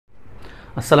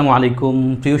আসসালামু আলাইকুম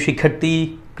প্রিয় শিক্ষার্থী,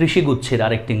 কৃষিগুচ্ছের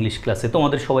আরেকটি ইংলিশ ক্লাসে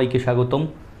তোমাদের সবাইকে স্বাগতম।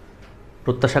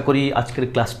 প্রত্যাশা করি আজকের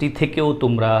ক্লাসটি থেকেও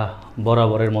তোমরা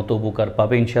বরাবরের মতো উপকার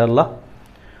পাবে ইনশাআল্লাহ।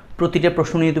 প্রতিটা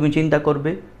প্রশ্ন নিয়ে তুমি চিন্তা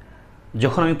করবে।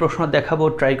 যখন আমি প্রশ্ন দেখাবো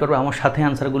ট্রাই করবে আমার সাথে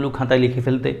আনসারগুলো খাতায় লিখে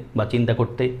ফেলতে বা চিন্তা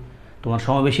করতে। তোমার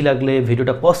সময় বেশি লাগলে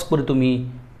ভিডিওটা পজ করে তুমি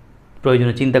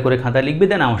প্রয়োজনে চিন্তা করে খাতায় লিখবে,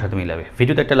 দেন আমার সাথে মিলাবে।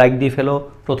 ভিডিওতে একটা লাইক দিয়ে ফেলো।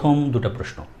 প্রথম দুটো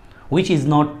প্রশ্ন, which is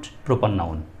not proper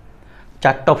noun.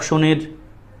 চারটা অপশনের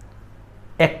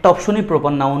একটা অপশনই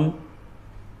প্রপার নাউন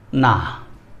না,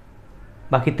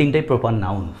 বাকি তিনটাই proper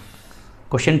noun.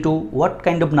 Question 2, what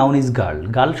kind of noun is girl.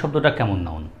 Girl শব্দটা কেমন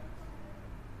নাউন।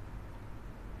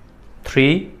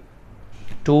 3,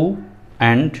 2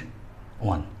 and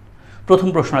 1। প্রথম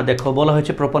প্রশ্নটা দেখো, বলা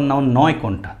হয়েছে প্রপার নাউন নয়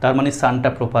কোনটা। তার মানে সানটা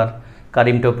প্রপার,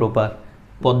 কারিমটাও প্রপার,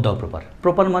 পদ্মাও প্রপার।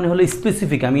 প্রপার মানে হলো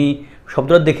স্পেসিফিক, আমি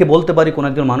শব্দটা দেখে বলতে পারি কোনো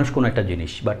একজন মানুষ কোনো একটা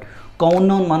জিনিস। বাট কমন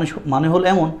নাউন মানুষ মানে হলো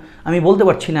এমন আমি বলতে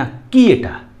পারছি না কি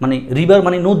এটা। মানে রিভার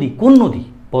মানে নদী, কোন নদী?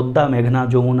 পদ্মা, মেঘনা,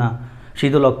 যমুনা,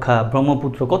 শীতলক্ষা,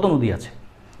 ব্রহ্মপুত্র, কত নদী আছে।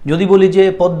 যদি বলি যে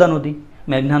পদ্মা নদী,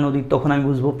 মেঘনা নদী, তখন আমি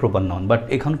বুঝবো প্রপার নাউন। বাট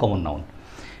এখন common noun.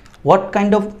 What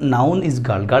kind of noun is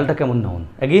girl. গার্লটা কেমন নাউন?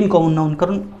 অ্যাগেইন কমন নাউন,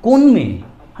 কারণ কোন মেয়ে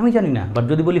আমি জানি না। বাট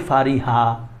যদি বলি ফারিহা,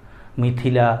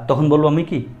 মিথিলা, তখন বলবো আমি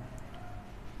কি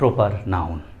proper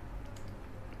noun.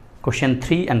 Question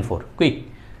 3 and 4, quick.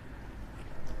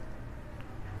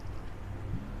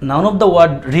 Noun of the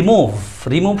word remove.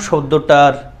 Remove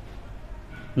শব্দটার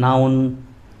নাউন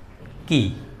কি?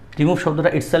 রিমুভ শব্দটা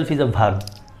itself is a verb.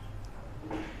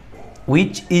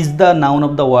 Which is the noun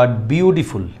of the word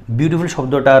beautiful. Beautiful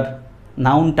শব্দটার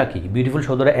নাউনটা কি? বিউটিফুল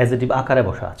শব্দটা অ্যাজেটিভ আকারে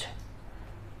বসা আছে।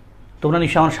 তোমরা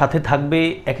নিশ্চয়ই আমার সাথে থাকবে।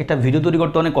 এক একটা ভিডিও তৈরি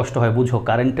করতে অনেক কষ্ট হয়, বুঝো,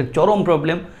 কারেন্টের চরম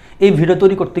প্রবলেম। এই ভিডিও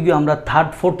তৈরি করতে গিয়ে আমরা 3rd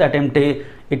 4th অ্যাটেম্পটে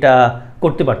এটা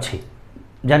করতে পারছি।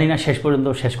 জানি না শেষ পর্যন্ত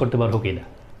শেষ করতে পারবো কি না।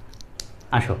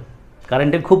 আসো,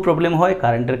 কারেন্টের খুব প্রবলেম হয়।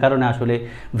 কারেন্টের কারণে আসলে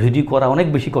ভিডিও করা অনেক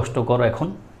বেশি কষ্টকর। এখন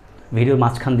ভিডিওর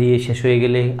মাঝখান দিয়ে শেষ হয়ে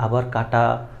গেলে আবার কাটা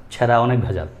ছেঁড়া অনেক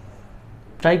ভেজাল।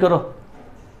 ট্রাই করো,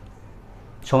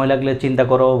 সময় লাগলে চিন্তা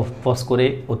করো, পজ করে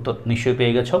উত্তর নিশ্চয়ই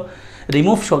পেয়ে গেছো।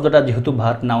 রিমুভ শব্দটা যেহেতু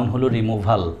ভার্ব, নাউন হলো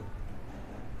রিমুভাল।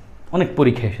 অনেক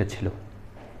পরীক্ষা এসেছিল।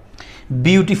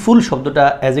 বিউটিফুল শব্দটা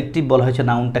অ্যাজেক্টিভ বলা হয়েছে,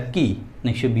 নাউনটা কি?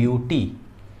 নিশ্চয়ই বিউটি।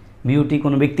 বিউটি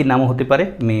কোনো ব্যক্তির নামও হতে পারে,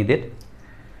 মেয়েদের।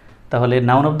 তাহলে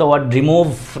noun of the word remove.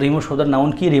 Remove শব্দের নাউন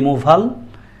কি? রিমুভাল।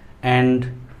 অ্যান্ড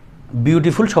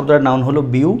বিউটিফুল শব্দের নাউন হলো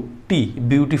বিউটি।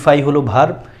 বিউটিফাই হলো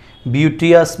ভার্ব।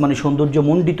 বিউটিয়াস মানে সৌন্দর্য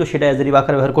মণ্ডিত, সেটা অ্যাজেটিভ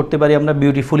আকারে ব্যবহার করতে পারি আমরা।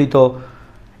 বিউটিফুলি তো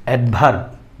অ্যাডভার্ব,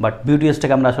 বাট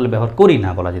বিউটিয়াসটাকে আমরা আসলে ব্যবহার করি না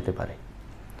বলা যেতে পারে।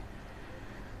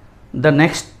 The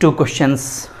next 2 questions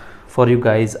for you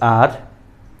guys are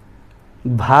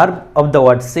verb of the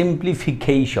word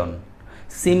simplification.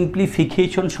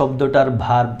 Simplification শব্দটার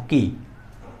ভার্ব কি?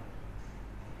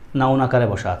 নাউন আকারে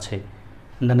বসা আছে।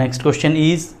 The next question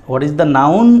is what is the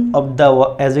noun of the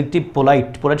adjective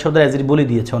polite. polite শব্দের অ্যাজেক্টিভ বলে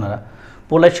দিয়েছে ওনারা।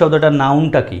 polite শব্দটার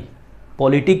নাউনটা কি?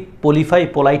 পলিটিক, পলিফাই,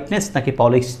 পোলাইটনেস নাকি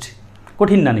পলিশড?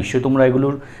 কঠিন না নিশ্চয়ই, তোমরা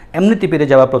এগুলোর এমনিতে পেরে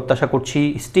যাওয়া প্রত্যাশা করছি।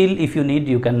 Still if you need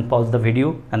you can pause the video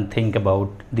and think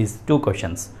about this 2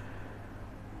 questions.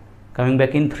 Coming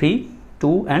back in 3,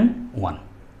 2 and 1.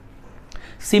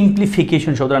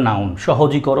 Simplification শব্দটা নাউন,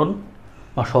 সহজীকরণ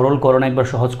বা সরলকরণ, একবার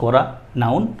সহজ করা,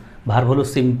 নাউন। ভার্ব হলো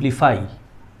সিম্পলিফাই।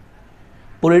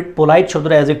 পোলাইট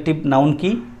শব্দটা অ্যাজেক্টিভ, নাউন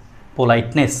কি?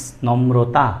 পোলাইটনেস,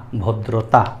 নম্রতা,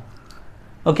 ভদ্রতা।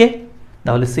 ওকে,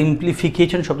 তাহলে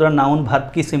সিম্পলিফিকেশন শব্দটার নাউন, ভার্ব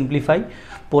কি? সিম্পলিফাই।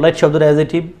 পোলাইট শব্দটার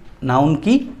অ্যাজেক্টিভ, নাউন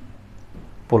কি?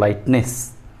 Politeness.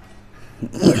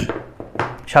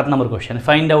 7 number question,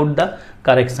 find out the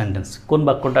correct sentence. কোন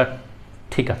বাক্যটা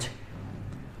ঠিক আছে?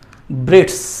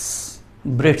 Breads,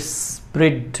 breads,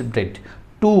 bread, bread.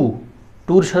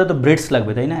 টুর সাথে তো ব্রেডস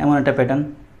লাগবে, তাই না? এমন একটা প্যাটার্ন।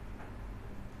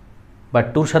 বাট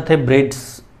টুর সাথে ব্রেডস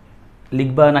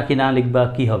লিখবা নাকি না লিখবা,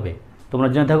 কি হবে? তোমরা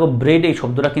জেনে থাকো ব্রেড এই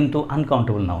শব্দটা কিন্তু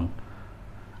আনকাউন্টেবল নাউন।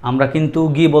 আমরা কিন্তু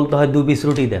গিয়ে বলতে হয় 2 পিস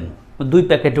রুটি দেন, 2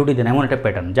 প্যাকেট রুটি দেন, এমন একটা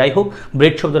প্যাটার্ন। যাই হোক,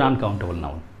 ব্রেড শব্দটা আনকাউন্টেবল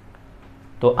নাউন।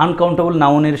 তো আনকাউন্টেবল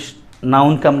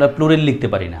নাউনকে আমরা প্লুরাল লিখতে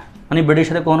পারি না। মানে ব্রেডের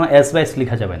সাথে কোনো এস বা এস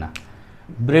লেখা যাবে না,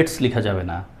 ব্রেডস লেখা যাবে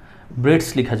না, ব্রেডস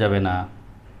লেখা যাবে না।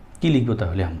 কি লিখবো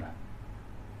তাহলে আমরা?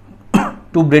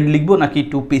 2 ব্রেড লিখবো নাকি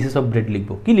 2 pieces অফ ব্রেড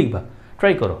লিখবো? কি লিখবা?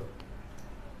 ট্রাই করো।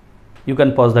 You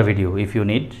can pause the video if you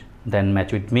need, then match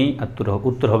with me.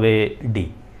 উত্তর হবে ডি।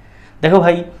 দেখো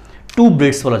ভাই, 2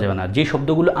 ব্রেডস বলা যাবে না। যে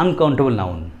শব্দগুলো আনকাউন্টেবল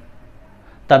নাউন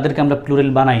তাদেরকে আমরা প্লুরাল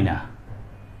বানাই না,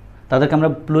 তাদেরকে আমরা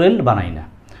প্লুরাল বানাই না।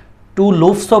 2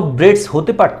 loaves অফ ব্রেডস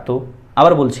হতে পারতো।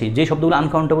 আবার বলছি, যে শব্দগুলো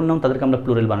আনকাউন্টেবল নাউন তাদেরকে আমরা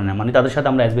প্লুরাল বানাই না, মানে তাদের সাথে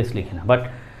আমরা অ্যাজ বেস লিখি না। বাট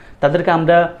তাদেরকে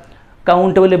আমরা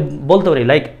কাউন্টেবলে বলতে পারি,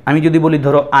 লাইক আমি যদি বলি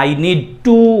ধরো আই নিড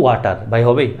 2 ওয়াটার, ভাই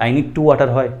হবে আই নিড 2 ওয়াটার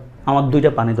হয়, আমার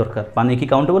 2টা পানি দরকার, পানি কি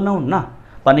কাউন্টেবল নাউন? না,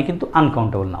 পানি কিন্তু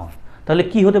আনকাউন্টেবল নাউন। তাহলে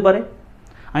কি হতে পারে,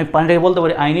 আমি পানিটাকে বলতে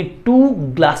পারি I need 2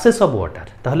 glasses of water.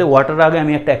 তাহলে ওয়াটারের আগে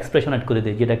আমি একটা এক্সপ্রেশন অ্যাড করে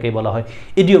দিই, যেটাকে বলা হয়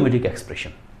idiomatic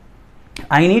expression.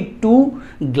 I need 2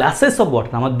 glasses of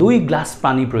water, আমার 2 গ্লাস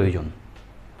পানি প্রয়োজন।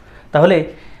 তাহলে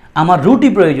আমার রুটি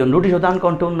প্রয়োজন, রুটি সাথে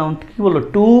আনকাউন্টেবল নাউন, কী বললো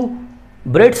 2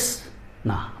 ব্রেডস,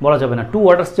 না বলা যাবে না, 2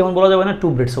 ওয়াটার্স যেমন বলা যাবে না, 2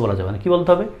 ব্রেডসও বলা যাবে না, কী বলতে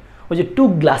হবে, ওই যে 2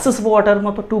 গ্লাসেস অফ ওয়াটার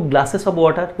মতো 2 গ্লাসেস অফ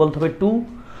ওয়াটার বলতে হবে 2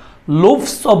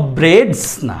 লোভস অফ ব্রেডস,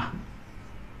 না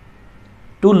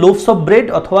 2 লোভস অফ ব্রেড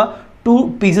অথবা 2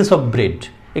 পিসেস অফ ব্রেড।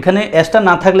 এখানে এসটা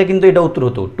না থাকলে কিন্তু এটা উত্তর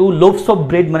হতো 2 লোভস অফ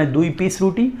ব্রেড মানে 2 পিস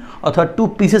রুটি, অথবা 2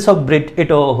 পিসেস অফ ব্রেড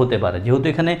এটাও হতে পারে। যেহেতু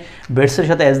এখানে ব্রেডসের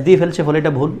সাথে এস দিয়ে ফেলছে ফলে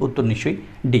এটা ভুল, উত্তর নিশ্চয়ই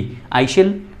D, I shall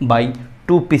by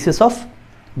 2 pieces of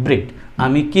bread,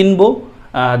 আমি কিনবো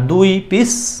 2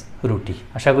 পিস রুটি।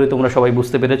 আশা করি তোমরা সবাই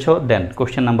বুঝতে পেরেছ। দেন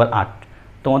কোশ্চেন নাম্বার 8,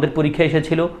 তোমাদের পরীক্ষা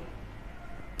এসেছিল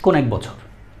কোন এক বছর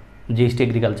জিএসটি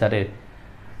এগ্রিকালচারের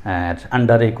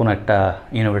আন্ডারে কোনো একটা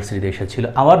ইউনিভার্সিটিতে এসেছিল,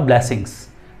 hour blessings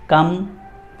come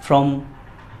from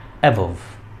above,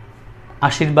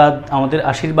 আশীর্বাদ, আমাদের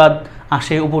আশীর্বাদ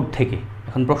আসে উপর থেকে।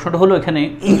 এখন প্রশ্নটা হলো এখানে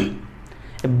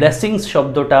ব্লেসিংস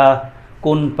শব্দটা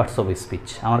কোন পার্টস অফ স্পিচ?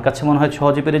 আমার কাছে মনে হয়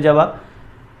সহজে পেরে যাওয়া।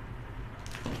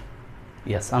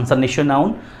 ইয়াস, আনসার নিশ্চয় নাউন।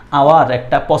 আওয়ার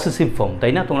একটা পসেসিভ ফর্ম,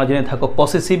 তাই না? তোমরা জেনে থাকো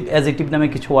পসেসিভ অ্যাডজেক্টিভ নামে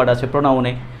কিছু ওয়ার্ড আছে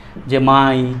প্রোনাউনে, যে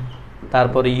মাই,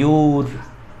 তারপরে ইউর,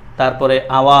 তারপরে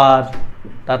আওয়ার,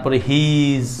 তারপরে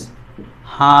হিজ,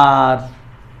 হার,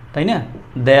 তাই না,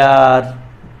 দেয়ার,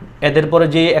 এদের পরে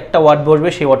যে একটা ওয়ার্ড বসবে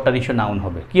সেই ওয়ার্ডটা নিশ্চয় নাউন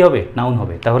হবে। কি হবে? নাউন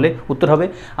হবে। তাহলে উত্তর হবে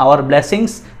hour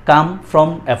blessings come from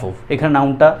above. এখানে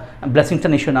নাউনটা, ব্লেসিংসটা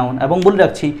নিশ্চয় নাউন। এবং বলে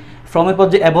রাখছি ফ্রমের পর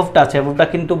যে অ্যাবভটা আছে, অ্যাবভটা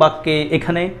কিন্তু বাক্যে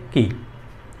এখানে কি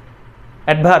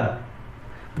অ্যাডভার্ব,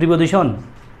 প্রিপোজিশন,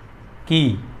 কি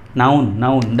নাউন,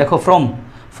 নাউন। দেখো ফ্রম,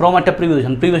 ফ্রম একটা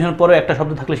প্রিপোজিশন, প্রিপোজিশনের পরে একটা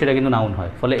শব্দ থাকলে সেটা কিন্তু নাউন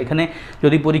হয়। ফলে এখানে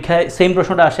যদি পরীক্ষায় সেম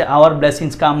প্রশ্নটা আসে hour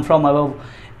blessings come from above,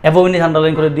 above in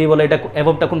underline করে দিয়ে বলে এটা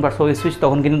অ্যাবভটা কোন পার্টস অফ স্পিচ,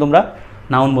 তখন কিন্তু তোমরা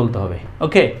নাউন বলতে হবে।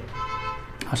 ওকে,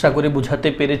 আশা করি বুঝাতে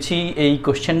পেরেছি এই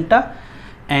কোশ্চেনটা।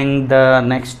 And the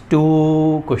next 2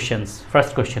 questions.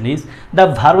 First question is the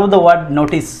verb of the word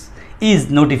notice is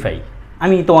notify.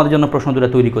 আমি তোমাদের জন্য প্রশ্ন দুটো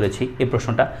তৈরি করেছি। এই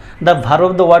প্রশ্নটা, the verb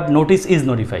of the word notice is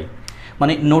notify,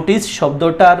 মানে নোটিস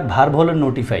শব্দটার ভার্ব হলো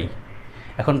নোটিফাই।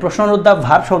 এখন প্রশ্ন হলো দ্য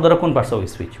ভার্ব শব্দটা কোন পার্টস অফ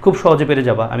স্পিচ? খুব সহজে পেরে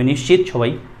যাবা, আমি নিশ্চিত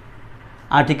সবাই।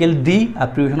 আর্টিকেল দি আর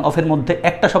প্রিপোজিশন অফের মধ্যে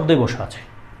একটা শব্দই বসা আছে,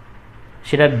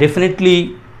 সেটা ডেফিনেটলি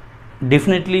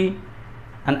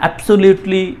অ্যান্ড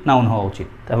অ্যাবসলিউটলি নাউন হওয়া উচিত।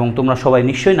 এবং তোমরা সবাই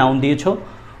নিশ্চয়ই নাউন দিয়েছ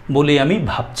বলেই আমি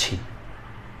ভাবছি।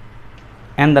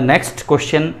 অ্যান্ড দ্য নেক্সট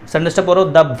কোশ্চেন, সেন্টেন্সটা পড়ো,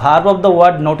 the verb of the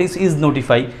word notice is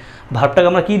notify. ভার্বটাকে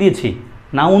আমরা কী দিয়েছি?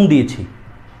 নাউন দিয়েছি।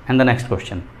 And the next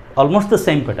question, almost the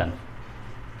same pattern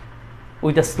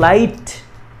with a slight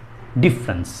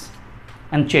difference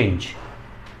and change.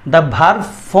 The verb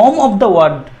form of the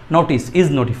word notice is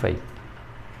notify.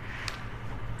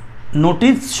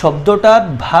 Notice শব্দটার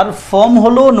verb form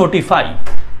হলো notify.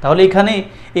 তাহলে এখানে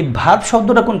এই verb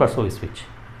শব্দটা কোন পার্টস অফ স্পিচ?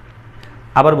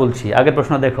 আবার বলছি, আগের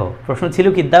প্রশ্ন দেখো, প্রশ্ন ছিল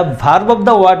কি the verb of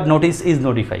the word notice is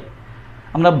notify.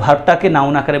 আমরা ভার্বটাকে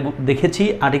নাউন আকারে দেখেছি,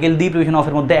 আর্টিকেল দি প্রিপোজিশন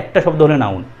অফের মধ্যে একটা শব্দ হলে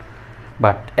নাউন।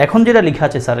 বাট এখন যেটা লেখা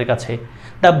আছে স্যারের কাছে,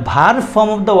 the verb form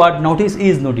of the word notice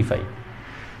is notify.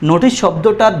 Notice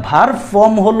শব্দটার ভার্ব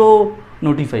ফর্ম হলো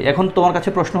নোটিফাই। এখন তোমার কাছে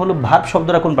প্রশ্ন হলো ভার্ব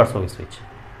শব্দটা কোন পার্টস অফ স্পিচ?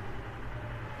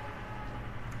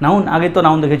 নাউন। আগে তো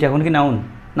নাউন দেখেছি, এখন কি নাউন?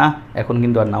 না, এখন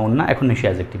কিন্তু আর নাউন না, এখন নিশ্চয়ই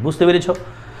অ্যাডজেক্টিভ। বুঝতে পেরেছ?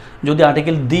 যদি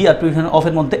আর্টিকেল দি আর প্রিপোজিশন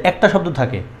অফের মধ্যে একটা শব্দ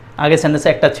থাকে, আগে সেন্টেন্সে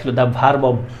একটা ছিল the verb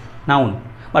of noun,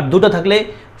 but দুটো থাকলে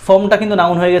ফর্মটা কিন্তু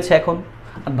নাউন হয়ে গেছে এখন।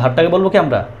 আর ভার্বটাকে বলবো কি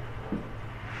আমরা?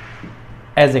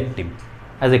 অ্যাডজেক্টিভ।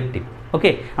 অ্যাডজেক্টিভ।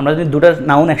 ওকে, আমরা যদি দুটো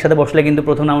নাউন একসাথে বসলে কিন্তু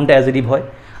প্রথম নাউনটা অ্যাডজেক্টিভ হয়।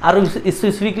 আর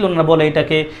স্পেসিফিকলি ওনারা বলে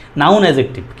এটাকে নাউন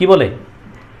অ্যাডজেক্টিভ। কি বলে?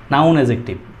 Noun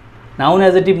adjective. নাউন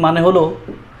অ্যাডজেক্টিভ মানে হলো,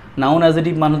 নাউন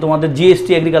অ্যাডজেক্টিভ মানে তোমাদের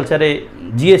জিএসটি এগ্রিকালচারে,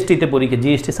 জিএসটিতে পরীক্ষা,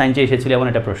 জিএসটি সায়েন্সে এসেছিল এমন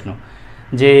একটা প্রশ্ন,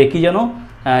 যে কি জানো,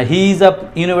 he is a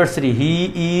university, he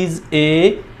is a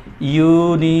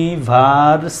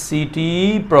university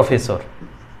professor.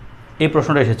 এই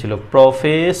প্রশ্নটা এসেছিল,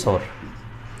 প্রফেসর।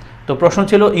 তো প্রশ্ন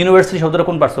ছিল ইউনিভার্সিটি শব্দটা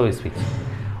কোন পার্টস অফ স্পিচ?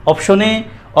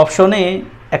 অপশনে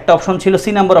একটা অপশন ছিল, সি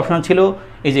নাম্বার অপশন ছিল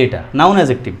এই যে এটা, নাউন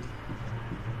অ্যাডজেক্টিভ।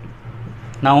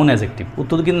 নাউন অ্যাডজেক্টিভ,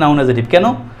 উত্তর কিন্তু নাউন অ্যাডজেক্টিভ। কেন?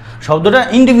 শব্দটা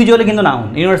ইন্ডিভিজুয়ালি কিন্তু নাউন,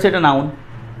 ইউনিভার্সিটিটা নাউন,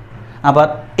 আবার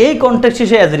এই কনটেক্সটে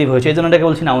সে অ্যাডজেক্টিভ হয়েছে, এই জন্য এটাকে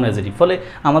বলছি নাউন অ্যাডজেক্টিভ। ফলে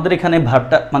আমাদের এখানে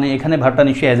ভার্বটা, মানে এখানে ভার্বটা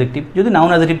নিশ্চয়ই অ্যাডজেক্টিভ। যদি নাউন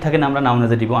অ্যাডজেক্টিভ থাকে না, আমরা নাউন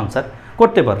অ্যাডজেক্টিভও আনসার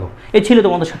করতে পারবো। এই ছিল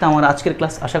তোমাদের সাথে আমার আজকের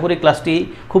ক্লাস। আশা করি ক্লাসটি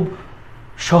খুব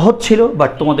সহজ ছিল,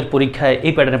 বাট তোমাদের পরীক্ষায়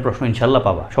এই প্যাটার্নের প্রশ্ন ইনশাল্লাহ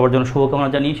পাবা। সবার জন্য শুভকামনা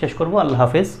জানিয়ে শেষ করবো। আল্লাহ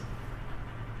হাফেজ,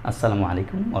 আসসালামু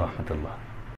আলাইকুম ওয়া রাহমাতুল্লাহ।